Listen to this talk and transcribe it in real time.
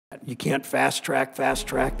You can't fast track.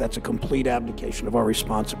 That's a complete abdication of our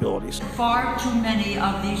responsibilities. Far too many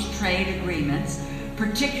of these trade agreements,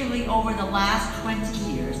 particularly over the last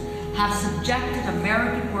 20 years, have subjected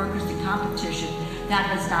American workers to competition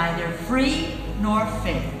that is neither free nor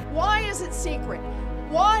fair. Why is it secret?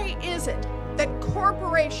 Why is it that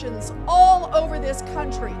corporations all over this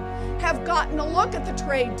country have gotten a look at the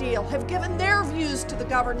trade deal, have given their views to the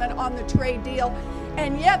government on the trade deal,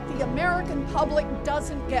 and yet the American public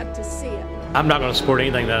doesn't get to see it? I'm not going to support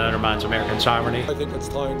anything that undermines American sovereignty. I think it's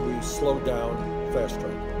time we slow down fast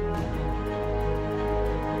track.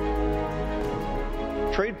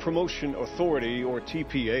 Trade Promotion Authority, or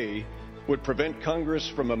TPA, would prevent Congress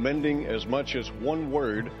from amending as much as one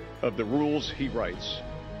word of the rules he writes,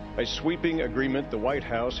 a sweeping agreement the White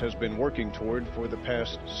House has been working toward for the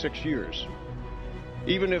past 6 years.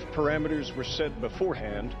 Even if parameters were set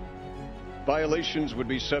beforehand, violations would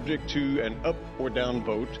be subject to an up or down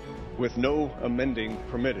vote with no amending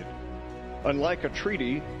permitted. Unlike a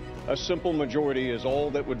treaty, a simple majority is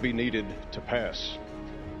all that would be needed to pass.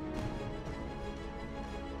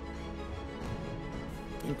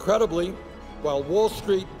 Incredibly, while Wall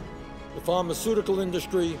Street, the pharmaceutical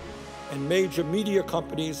industry, and major media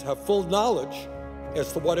companies have full knowledge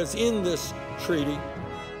as to what is in this treaty,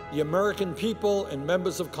 the American people and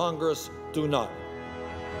members of Congress do not.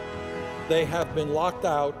 They have been locked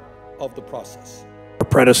out of the process. Our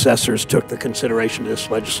predecessors took the consideration of this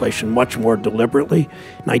legislation much more deliberately.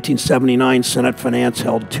 In 1979, Senate Finance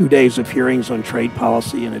held 2 days of hearings on trade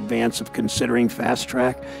policy in advance of considering fast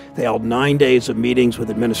track. They held 9 days of meetings with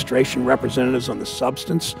administration representatives on the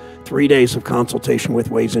substance, 3 days of consultation with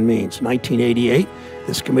Ways and Means. In 1988,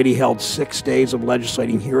 this committee held 6 days of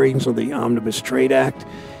legislating hearings on the Omnibus Trade Act.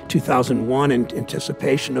 2001, in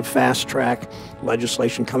anticipation of fast track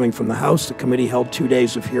legislation coming from the House, the committee held 2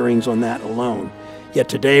 days of hearings on that alone. Yet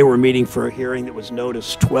today we're meeting for a hearing that was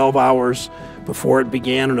noticed 12 hours before it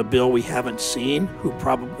began on a bill we haven't seen, who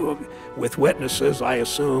probably, with witnesses, I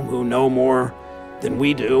assume, who know more than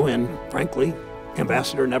we do, and frankly,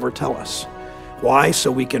 Ambassador, never tell us. Why?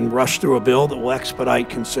 So we can rush through a bill that will expedite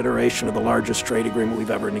consideration of the largest trade agreement we've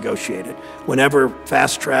ever negotiated. Whenever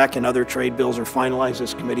fast track and other trade bills are finalized,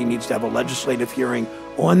 this committee needs to have a legislative hearing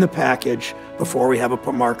on the package before we have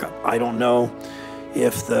a markup. I don't know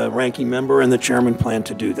if the ranking member and the chairman plan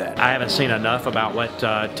to do that. I haven't seen enough about what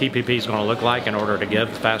TPP is going to look like in order to give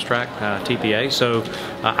fast track TPA, so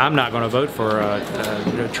I'm not going to vote for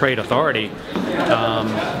a trade authority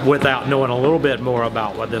without knowing a little bit more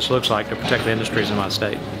about what this looks like to protect the industries in my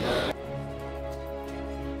state.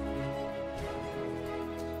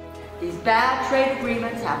 These bad trade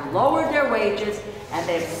agreements have lowered their wages and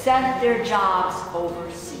they've sent their jobs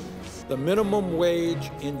overseas. The minimum wage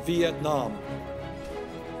in Vietnam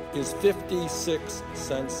is 56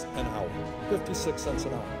 cents an hour. 56 cents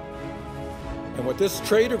an hour. And what this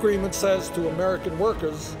trade agreement says to American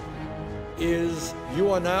workers is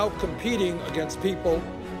you are now competing against people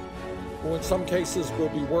who in some cases will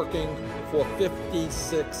be working for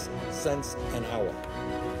 56 cents an hour.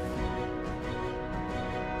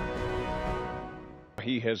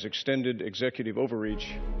 He has extended executive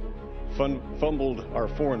overreach, fumbled our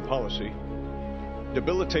foreign policy,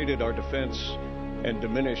 debilitated our defense, and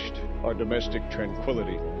diminished our domestic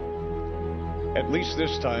tranquility. At least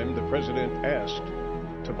this time, the president asked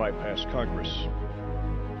to bypass Congress.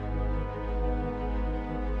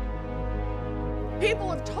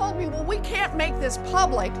 People have told me, well, we can't make this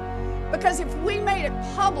public because if we made it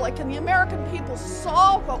public and the American people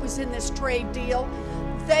saw what was in this trade deal,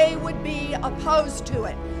 they would be opposed to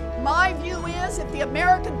it. My view is if the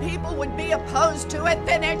American people would be opposed to it,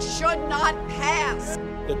 then it should not pass.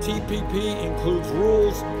 The TPP includes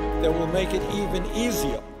rules that will make it even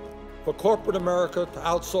easier for corporate America to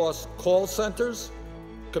outsource call centers,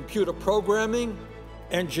 computer programming,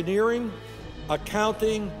 engineering,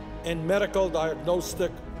 accounting, and medical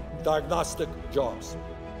diagnostic jobs.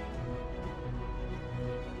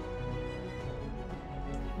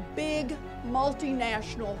 Big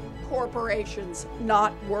multinational corporations,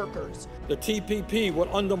 not workers. The TPP would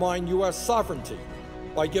undermine U.S. sovereignty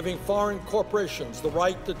by giving foreign corporations the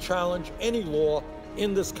right to challenge any law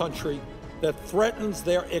in this country that threatens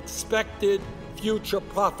their expected future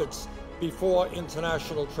profits before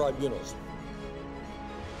international tribunals.